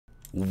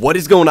What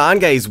is going on,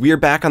 guys? We are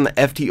back on the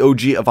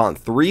FTOG Avant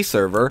 3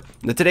 server.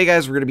 Now today,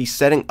 guys, we're going to be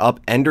setting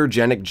up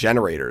Endergenic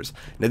generators.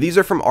 Now these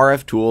are from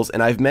RF Tools,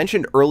 and I've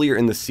mentioned earlier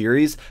in the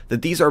series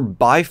that these are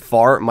by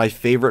far my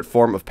favorite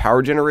form of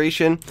power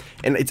generation,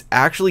 and it's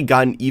actually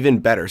gotten even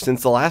better.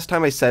 Since the last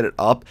time I set it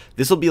up,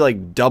 this will be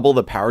like double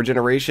the power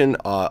generation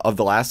of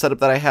the last setup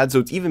that I had, so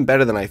it's even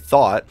better than I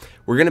thought.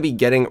 We're going to be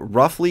getting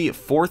roughly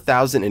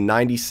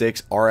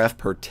 4,096 RF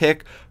per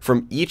tick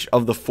from each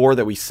of the 4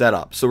 that we set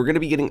up. So we're going to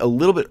be getting a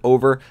little bit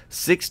over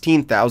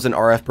 16,000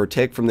 RF per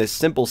tick from this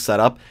simple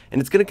setup, and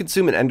it's going to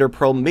consume an ender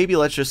pearl, maybe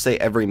let's just say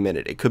every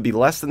minute. It could be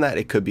less than that,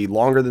 it could be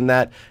longer than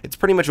that. It's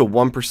pretty much a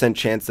 1%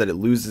 chance that it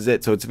loses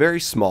it, so it's very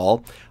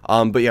small.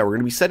 But yeah, we're going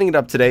to be setting it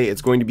up today.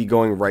 It's going to be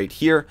going right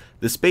here.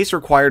 The space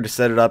required to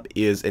set it up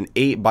is an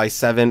 8 by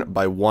 7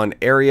 by 1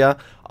 area.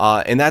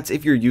 And that's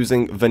if you're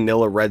using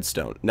vanilla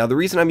redstone. Now, the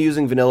reason I'm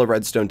using vanilla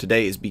redstone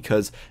today is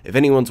because if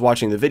anyone's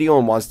watching the video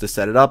and wants to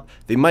set it up,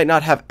 they might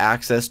not have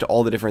access to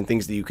all the different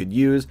things that you could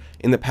use.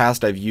 In the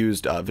past, I've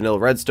used vanilla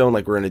redstone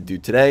like we're going to do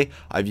today.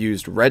 I've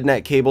used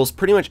rednet cables.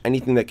 Pretty much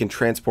anything that can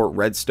transport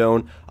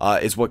redstone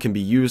is what can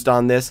be used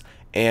on this.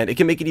 And it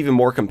can make it even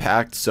more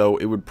compact, so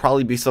it would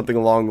probably be something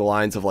along the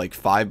lines of like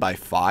 5 by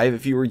 5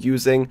 if you were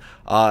using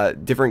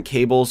different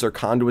cables or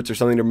conduits or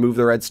something to move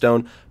the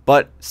redstone.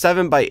 But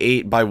 7 by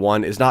 8 by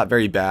 1 is not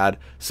very bad,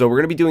 so we're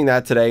going to be doing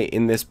that today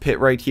in this pit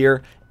right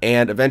here.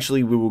 And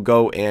eventually we will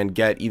go and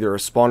get either a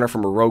spawner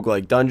from a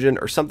roguelike dungeon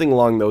or something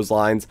along those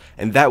lines,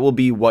 and that will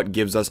be what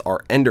gives us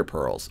our ender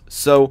pearls.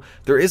 So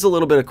there is a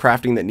little bit of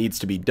crafting that needs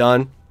to be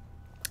done.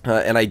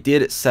 And I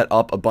did set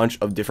up a bunch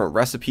of different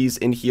recipes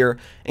in here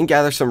and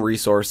gather some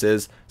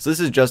resources. So this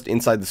is just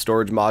inside the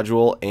storage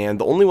module, and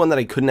the only one that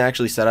I couldn't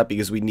actually set up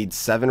because we need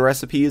 7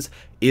 recipes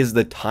is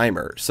the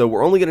timer. So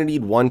we're only going to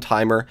need 1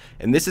 timer,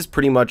 and this is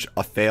pretty much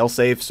a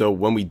failsafe. So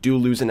when we do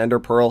lose an ender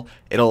pearl,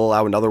 it'll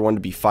allow another one to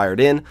be fired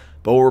in.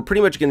 But what we're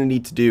pretty much going to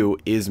need to do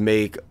is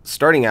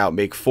starting out,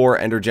 make 4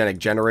 Endergenic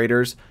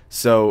generators.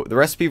 So the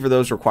recipe for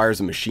those requires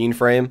a machine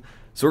frame.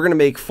 So we're going to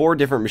make 4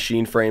 different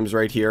machine frames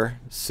right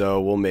here.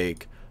 So we'll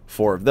make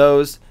 4 of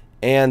those,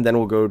 and then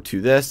we'll go to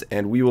this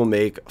and we will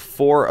make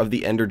 4 of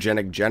the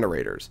Endergenic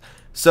generators.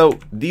 So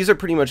these are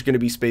pretty much going to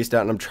be spaced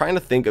out, and I'm trying to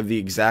think of the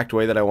exact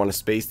way that I want to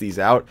space these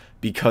out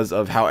because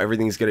of how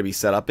everything's going to be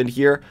set up in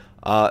here.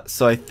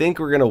 So I think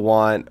we're going to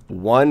want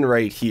 1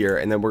 right here,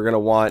 and then we're going to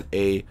want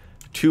a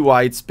 2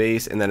 wide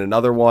space, and then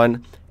another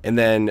one, and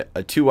then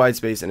a 2 wide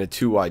space and a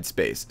 2 wide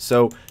space.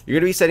 So you're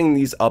going to be setting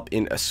these up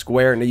in a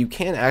square. Now you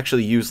can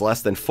actually use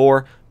less than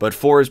 4, but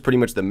 4 is pretty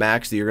much the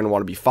max that you're going to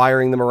want to be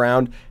firing them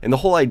around. And the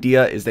whole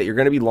idea is that you're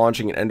going to be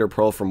launching an ender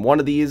pearl from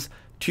one of these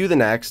to the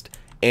next.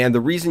 And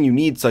the reason you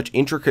need such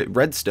intricate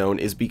redstone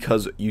is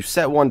because you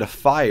set one to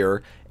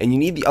fire and you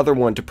need the other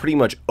one to pretty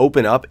much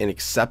open up and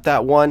accept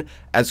that one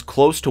as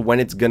close to when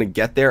it's going to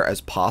get there as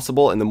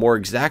possible. And the more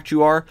exact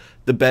you are,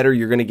 the better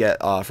you're going to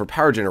get for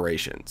power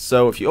generation.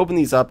 So if you open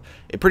these up,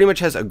 it pretty much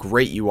has a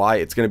great UI.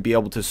 It's going to be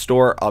able to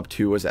store up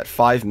to,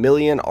 5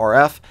 million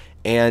RF,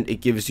 and it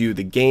gives you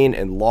the gain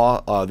and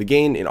the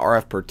gain in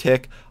RF per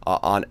tick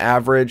on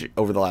average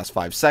over the last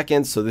 5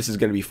 seconds. So this is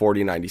going to be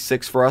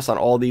 4096 for us on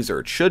all these, or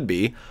it should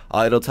be.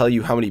 It'll tell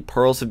you how many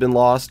pearls have been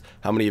lost,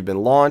 how many have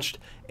been launched,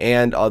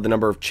 and the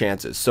number of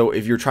chances. So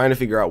if you're trying to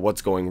figure out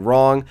what's going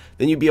wrong,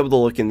 then you'd be able to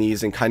look in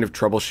these and kind of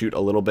troubleshoot a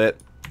little bit.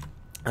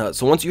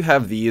 So once you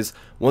have these,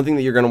 one thing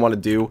that you're going to want to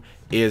do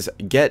is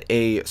get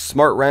a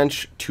smart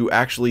wrench to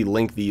actually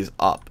link these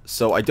up.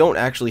 So I don't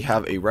actually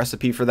have a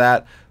recipe for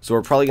that, so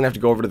we're probably going to have to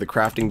go over to the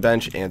crafting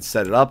bench and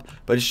set it up,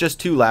 but it's just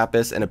 2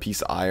 lapis and a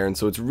piece of iron,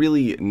 so it's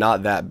really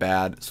not that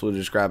bad. So we'll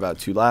just grab out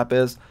 2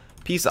 lapis,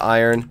 piece of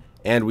iron,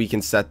 and we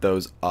can set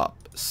those up.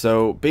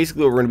 So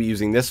basically what we're going to be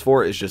using this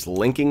for is just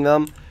linking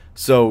them.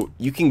 So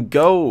you can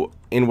go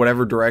in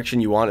whatever direction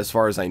you want as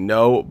far as I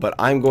know, but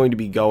I'm going to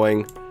be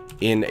going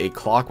in a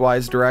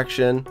clockwise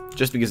direction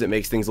just because it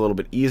makes things a little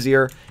bit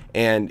easier.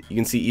 And you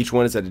can see each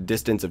one is at a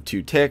distance of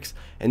 2 ticks,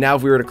 and now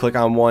if we were to click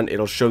on one,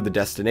 it'll show the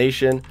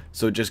destination,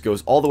 so it just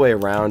goes all the way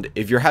around.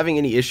 If you're having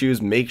any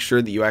issues, make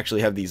sure that you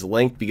actually have these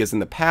linked, because in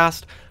the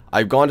past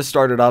I've gone to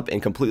start it up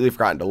and completely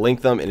forgotten to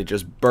link them, and it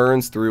just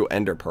burns through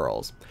ender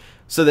pearls.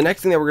 So the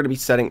next thing that we're going to be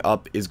setting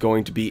up is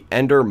going to be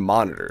ender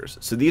monitors.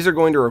 So these are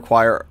going to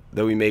require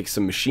that we make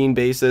some machine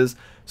bases.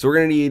 So we're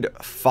going to need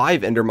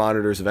 5 ender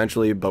monitors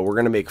eventually, but we're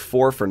going to make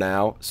 4 for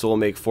now. So we'll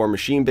make 4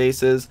 machine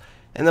bases,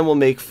 and then we'll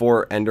make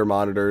 4 ender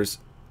monitors.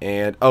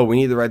 And oh, we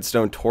need the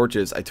redstone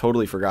torches. I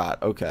totally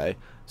forgot. Okay,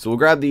 so we'll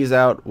grab these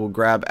out. We'll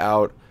grab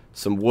out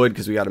some wood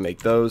because we got to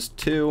make those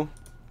too.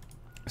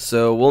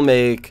 So we're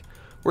going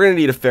to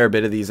need a fair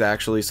bit of these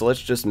actually. So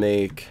let's just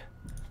make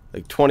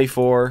like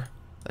 24.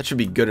 That should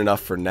be good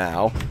enough for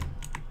now.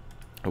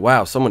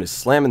 Wow, someone is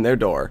slamming their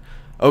door.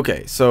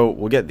 Okay, so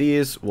we'll get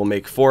these. We'll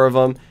make 4 of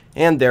them.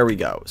 And there we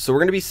go. So we're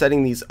going to be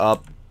setting these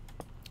up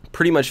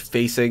pretty much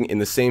facing in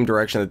the same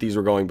direction that these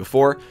were going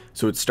before.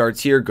 So it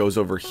starts here, goes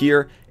over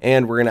here,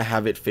 and we're going to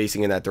have it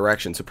facing in that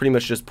direction. So pretty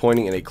much just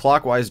pointing in a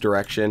clockwise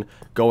direction,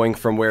 going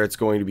from where it's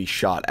going to be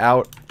shot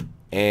out,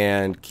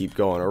 and keep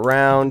going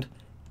around,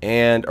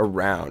 and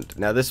around.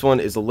 Now this one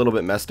is a little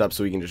bit messed up,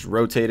 so we can just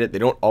rotate it. They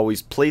don't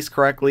always place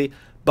correctly,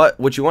 but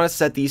what you want to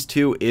set these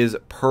to is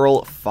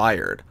Perl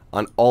fired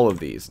on all of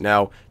these.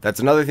 Now that's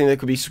another thing that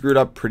could be screwed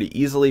up pretty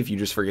easily if you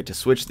just forget to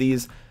switch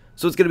these.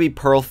 So it's going to be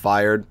Perl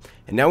fired,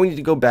 and now we need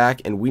to go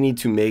back and we need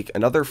to make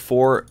another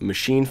 4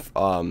 machine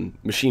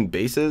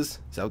bases.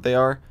 Is that what they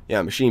are?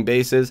 Yeah, machine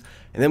bases.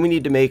 And then we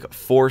need to make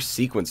 4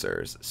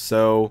 sequencers.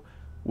 So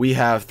we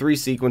have 3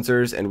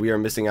 sequencers, and we are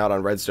missing out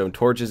on redstone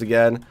torches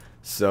again.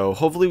 So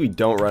hopefully we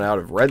don't run out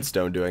of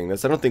redstone doing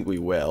this. I don't think we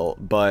will,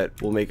 but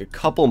we'll make a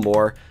couple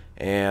more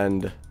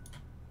and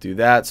do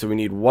that. So we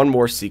need 1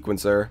 more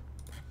sequencer.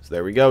 So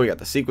there we go. We got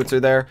the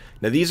sequencer there.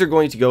 Now these are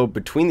going to go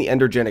between the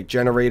Endergenic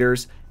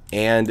generators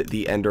and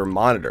the Ender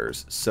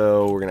monitors.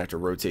 So we're gonna have to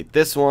rotate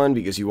this one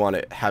because you want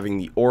it having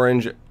the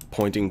orange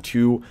pointing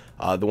to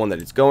the one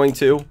that it's going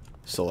to.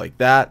 So like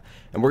that.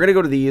 And we're gonna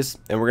go to these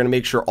and we're gonna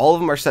make sure all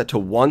of them are set to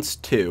once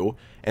 2,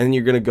 and then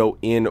you're gonna go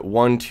in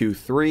 1, 2,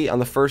 3 on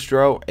the first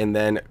row, and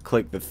then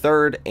click the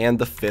 3rd and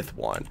the 5th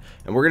one.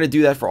 And we're gonna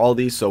do that for all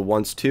these. So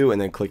once 2, and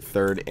then click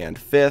 3rd and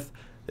 5th.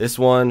 This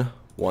one,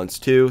 once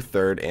 2,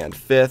 3rd and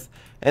 5th,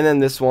 and then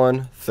this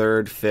one,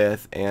 3rd,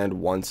 5th,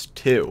 and once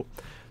 2.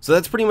 So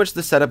that's pretty much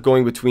the setup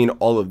going between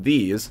all of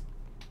these.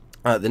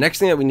 The next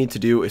thing that we need to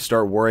do is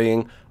start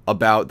worrying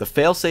about the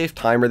failsafe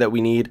timer that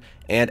we need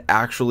and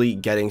actually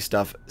getting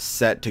stuff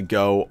set to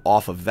go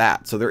off of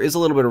that. So there is a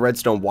little bit of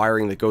redstone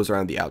wiring that goes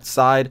around the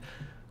outside.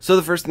 So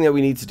the first thing that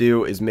we need to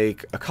do is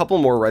make a couple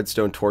more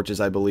redstone torches,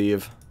 I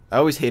believe. I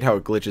always hate how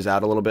it glitches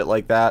out a little bit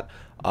like that.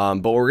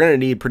 But what we're going to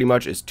need pretty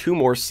much is 2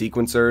 more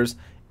sequencers.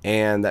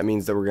 And that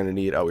means that we're going to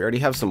need, oh, we already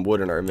have some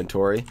wood in our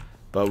inventory,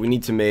 but we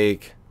need to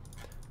make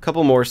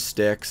couple more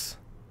sticks,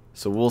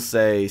 so we'll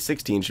say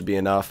 16 should be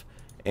enough,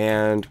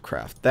 and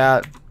craft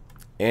that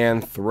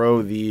and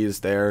throw these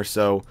there.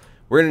 So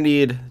we're gonna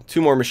need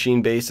 2 more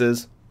machine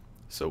bases,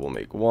 so we'll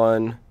make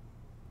 1.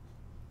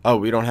 Oh,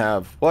 we don't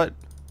have what?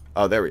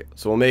 Oh, there we go.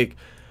 So we'll make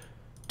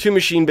 2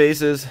 machine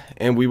bases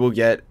and we will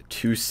get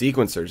 2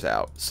 sequencers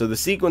out. So the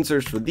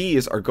sequencers for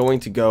these are going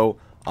to go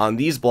on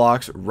these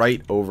blocks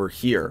right over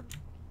here.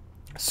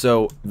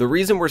 So the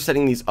reason we're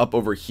setting these up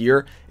over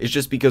here is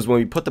just because when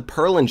we put the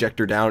Perl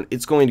Injector down,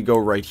 it's going to go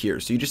right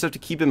here. So you just have to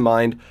keep in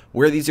mind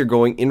where these are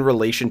going in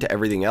relation to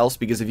everything else,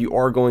 because if you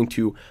are going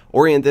to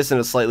orient this in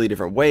a slightly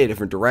different way, a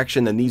different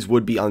direction, then these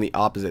would be on the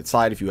opposite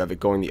side if you have it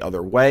going the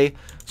other way.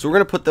 So we're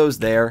going to put those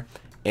there,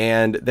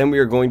 and then we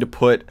are going to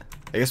put,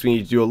 I guess we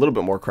need to do a little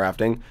bit more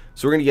crafting.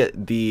 So we're going to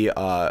get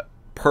the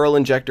Perl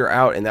Injector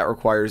out, and that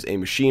requires a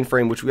machine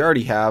frame, which we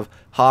already have,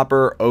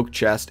 hopper, oak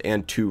chest,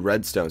 and 2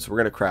 redstone. So we're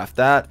going to craft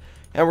that.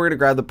 And we're going to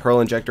grab the Perl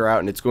Injector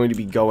out, and it's going to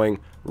be going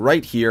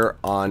right here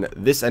on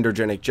this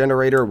Endergenic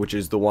generator, which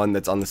is the one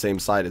that's on the same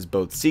side as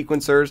both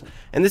sequencers.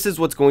 And this is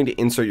what's going to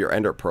insert your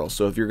Ender Pearls.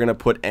 So if you're going to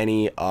put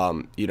any,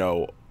 you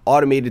know,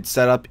 automated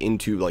setup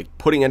into like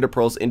putting Ender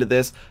Pearls into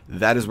this,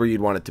 that is where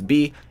you'd want it to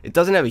be. It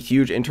doesn't have a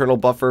huge internal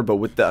buffer, but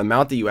with the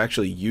amount that you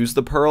actually use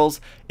the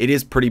pearls, it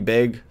is pretty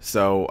big.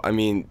 So, I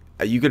mean,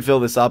 you could fill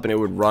this up and it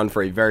would run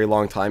for a very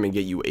long time and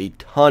get you a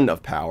ton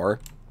of power.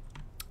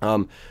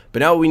 But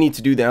now what we need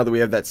to do now that we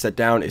have that set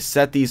down is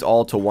set these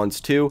all to once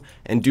 2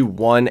 and do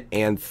 1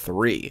 and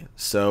 3.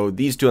 So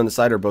these 2 on the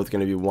side are both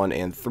going to be 1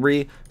 and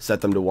 3.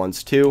 Set them to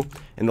once 2.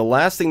 And the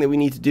last thing that we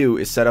need to do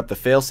is set up the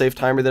failsafe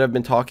timer that I've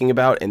been talking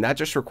about, and that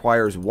just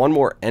requires 1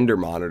 more Ender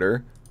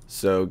monitor.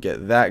 So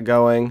get that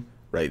going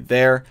right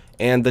there,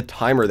 and the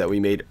timer that we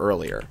made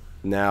earlier.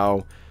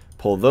 Now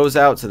pull those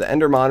out. So the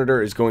Ender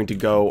monitor is going to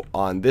go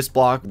on this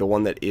block, the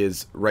one that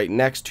is right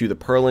next to the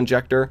Perl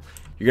Injector.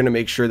 You're going to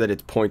make sure that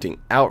it's pointing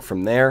out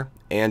from there,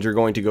 and you're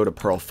going to go to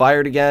Perl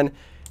fired again,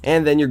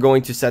 and then you're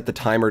going to set the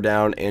timer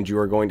down, and you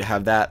are going to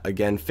have that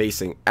again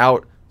facing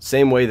out,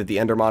 same way that the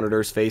Ender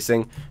monitor is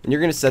facing, and you're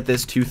going to set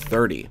this to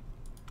 30.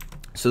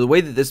 So the way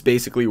that this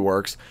basically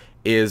works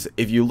is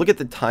if you look at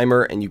the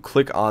timer and you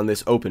click on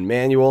this open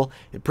manual,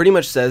 it pretty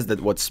much says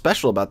that what's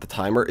special about the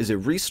timer is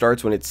it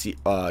restarts when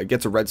it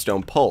gets a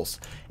redstone pulse.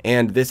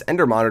 And this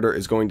Ender monitor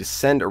is going to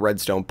send a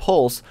redstone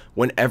pulse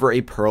whenever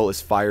a pearl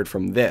is fired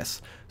from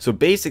this. So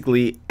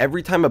basically,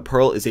 every time a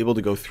pearl is able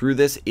to go through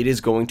this, it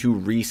is going to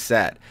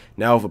reset.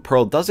 Now, if a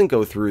pearl doesn't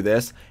go through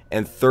this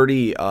and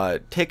 30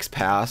 ticks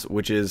pass,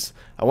 which is,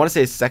 I want to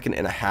say, a second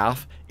and a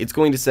half, it's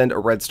going to send a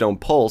redstone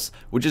pulse,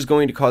 which is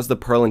going to cause the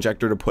Perl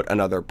Injector to put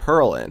another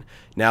pearl in.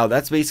 Now,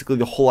 that's basically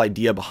the whole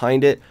idea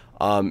behind it.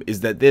 Is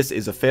that this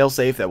is a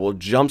failsafe that will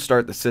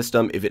jumpstart the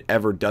system if it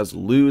ever does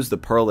lose the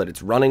pearl that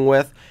it's running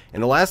with.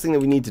 And the last thing that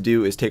we need to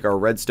do is take our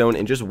redstone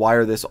and just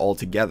wire this all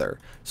together.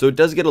 So it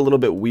does get a little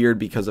bit weird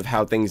because of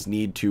how things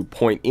need to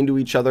point into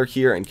each other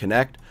here and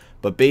connect.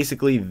 But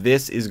basically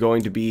this is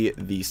going to be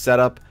the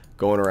setup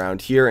going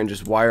around here and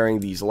just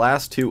wiring these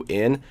last 2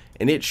 in.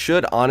 and it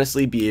should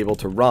honestly be able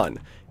to run.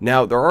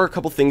 Now, there are a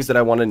couple things that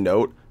I want to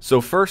note.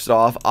 So first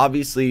off,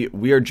 obviously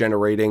we are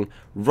generating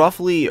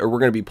roughly, or we're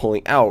going to be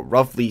pulling out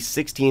roughly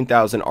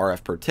 16,000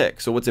 RF per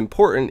tick. So what's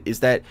important is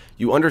that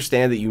you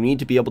understand that you need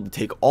to be able to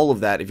take all of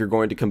that if you're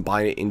going to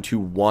combine it into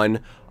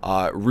one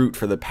route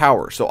for the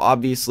power. So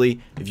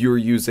obviously, if you were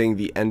using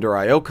the Ender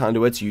IO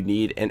conduits, you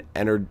need an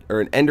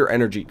Ender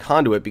Energy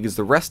conduit, because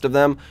the rest of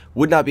them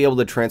would not be able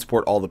to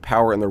transport all the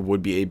power, and there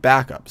would be a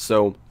backup.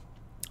 So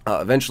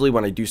eventually,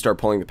 when I do start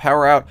pulling the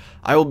power out,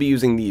 I will be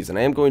using these, and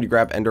I am going to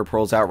grab ender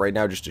pearls out right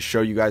now just to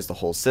show you guys the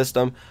whole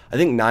system. I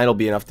think 9 will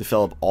be enough to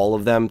fill up all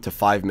of them to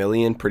 5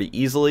 million pretty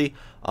easily.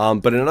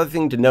 But another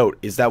thing to note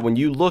is that when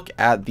you look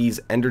at these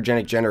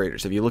Endergenic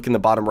generators, if you look in the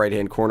bottom right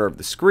hand corner of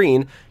the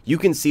screen, you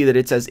can see that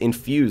it says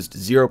infused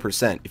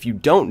 0%. If you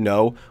don't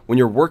know, when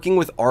you're working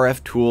with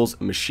RF tools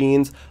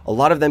machines, a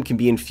lot of them can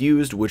be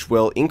infused, which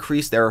will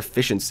increase their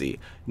efficiency.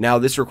 Now,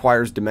 this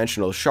requires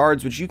dimensional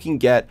shards, which you can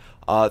get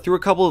through a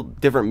couple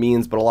different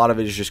means, but a lot of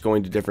it is just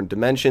going to different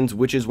dimensions,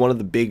 which is one of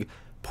the big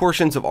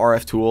portions of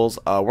RF tools.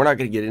 We're not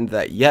going to get into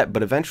that yet,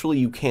 but eventually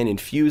you can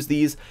infuse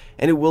these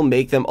and it will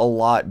make them a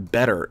lot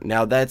better.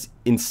 Now, that's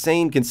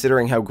insane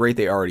considering how great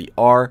they already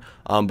are,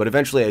 but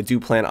eventually I do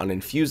plan on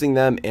infusing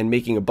them and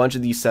making a bunch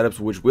of these setups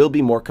which will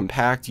be more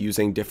compact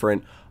using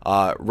different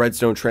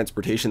redstone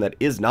transportation that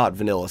is not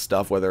vanilla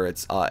stuff, whether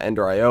it's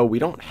Ender IO. We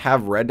don't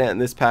have RedNet in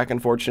this pack,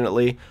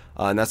 unfortunately,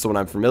 and that's the one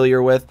I'm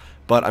familiar with,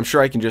 but I'm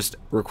sure I can just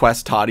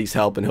request Toddy's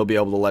help and he'll be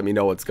able to let me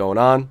know what's going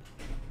on.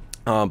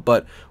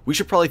 But we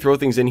should probably throw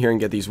things in here and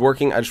get these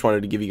working. I just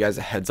wanted to give you guys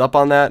a heads up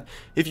on that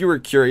if you were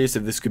curious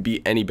if this could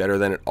be any better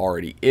than it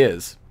already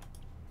is.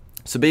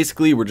 So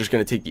basically, we're just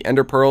going to take the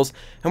ender pearls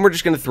and we're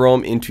just going to throw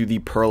them into the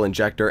Perl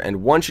Injector,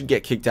 and one should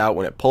get kicked out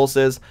when it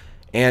pulses,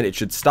 and it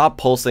should stop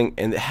pulsing,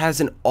 and it has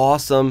an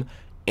awesome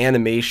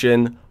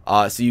animation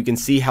so you can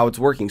see how it's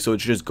working. So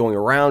it's just going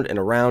around and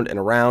around and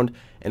around,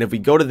 and if we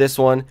go to this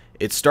one,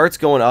 it starts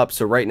going up.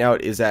 So right now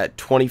it is at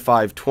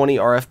 2520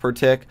 RF per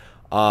tick.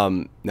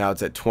 Now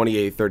it's at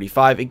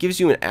 2835. It gives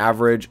you an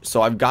average,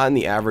 so I've gotten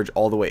the average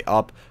all the way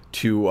up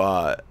to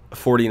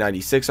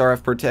 4096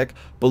 RF per tick.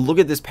 But look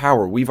at this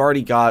power. We've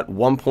already got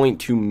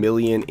 1.2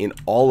 million in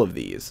all of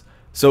these.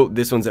 So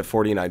this one's at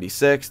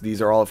 4096.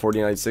 These are all at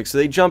 4096. So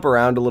they jump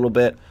around a little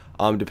bit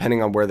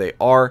depending on where they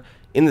are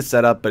in the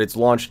setup. But it's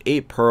launched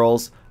 8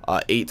 pearls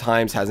 8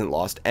 times, hasn't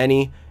lost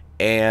any.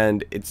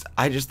 And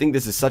I just think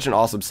this is such an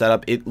awesome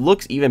setup. It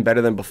looks even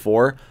better than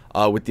before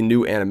with the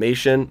new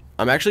animation.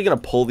 I'm actually going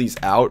to pull these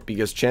out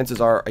because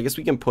chances are, I guess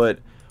we'll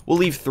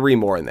leave 3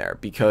 more in there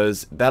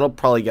because that'll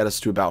probably get us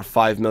to about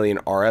 5 million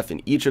RF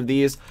in each of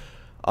these.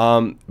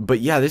 But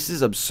yeah, this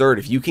is absurd.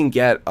 If you can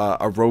get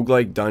a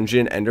roguelike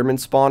dungeon Enderman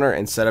spawner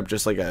and set up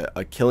just like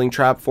a killing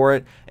trap for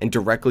it and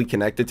directly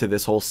connect it to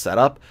this whole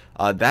setup,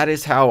 that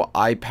is how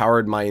I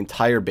powered my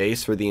entire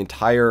base for the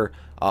entire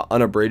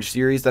unabridged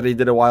series that I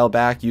did a while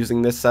back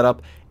using this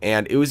setup,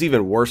 and it was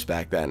even worse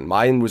back then.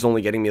 Mine was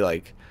only getting me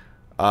like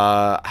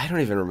I don't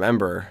even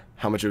remember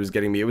how much it was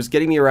getting me. It was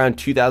getting me around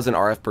 2000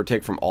 RF per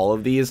tick from all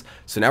of these,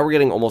 so now we're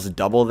getting almost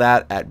double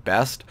that at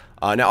best.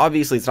 Now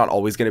obviously it's not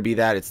always going to be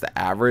that, it's the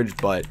average,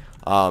 but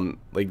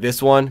like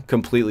this one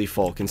completely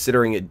full,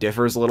 considering it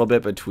differs a little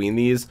bit between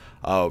these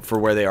for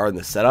where they are in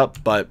the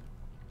setup. But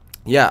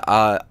yeah,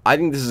 I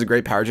think this is a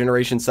great power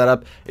generation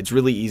setup. It's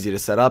really easy to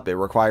set up. It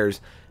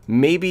requires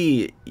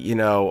maybe, you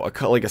know,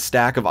 like a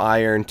stack of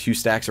iron, 2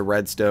 stacks of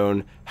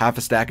redstone, half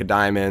a stack of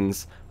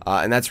diamonds,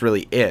 and that's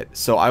really it.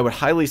 So I would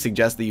highly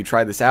suggest that you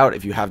try this out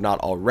if you have not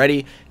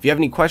already. If you have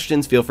any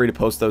questions, feel free to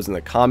post those in the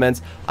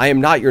comments. I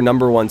am not your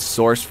 #1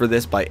 source for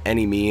this by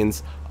any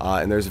means,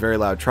 and there's a very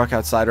loud truck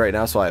outside right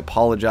now, so I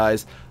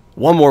apologize.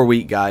 One more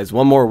week, guys,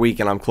 one more week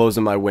and I'm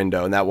closing my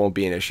window, and that won't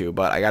be an issue,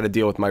 but I got to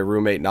deal with my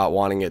roommate not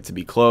wanting it to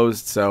be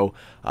closed, so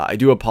I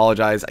do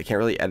apologize. I can't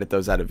really edit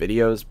those out of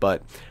videos,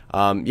 but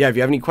yeah, if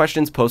you have any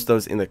questions, post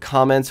those in the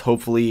comments.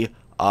 Hopefully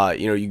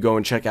you know, you go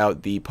and check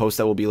out the post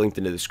that will be linked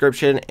in the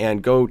description,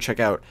 and go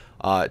check out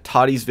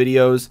Toddy's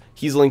videos.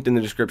 He's linked in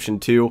the description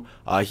too.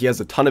 He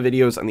has a ton of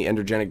videos on the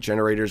Endergenic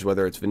generators,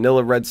 whether it's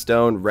vanilla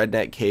redstone,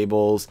 rednet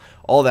cables,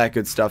 all that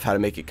good stuff, how to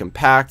make it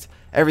compact,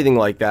 everything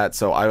like that.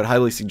 So I would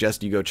highly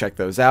suggest you go check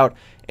those out.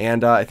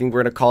 And I think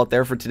we're going to call it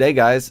there for today,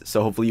 guys.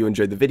 So hopefully you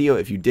enjoyed the video.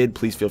 If you did,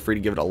 please feel free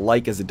to give it a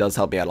like, as it does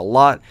help me out a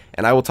lot.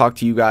 And I will talk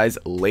to you guys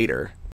later.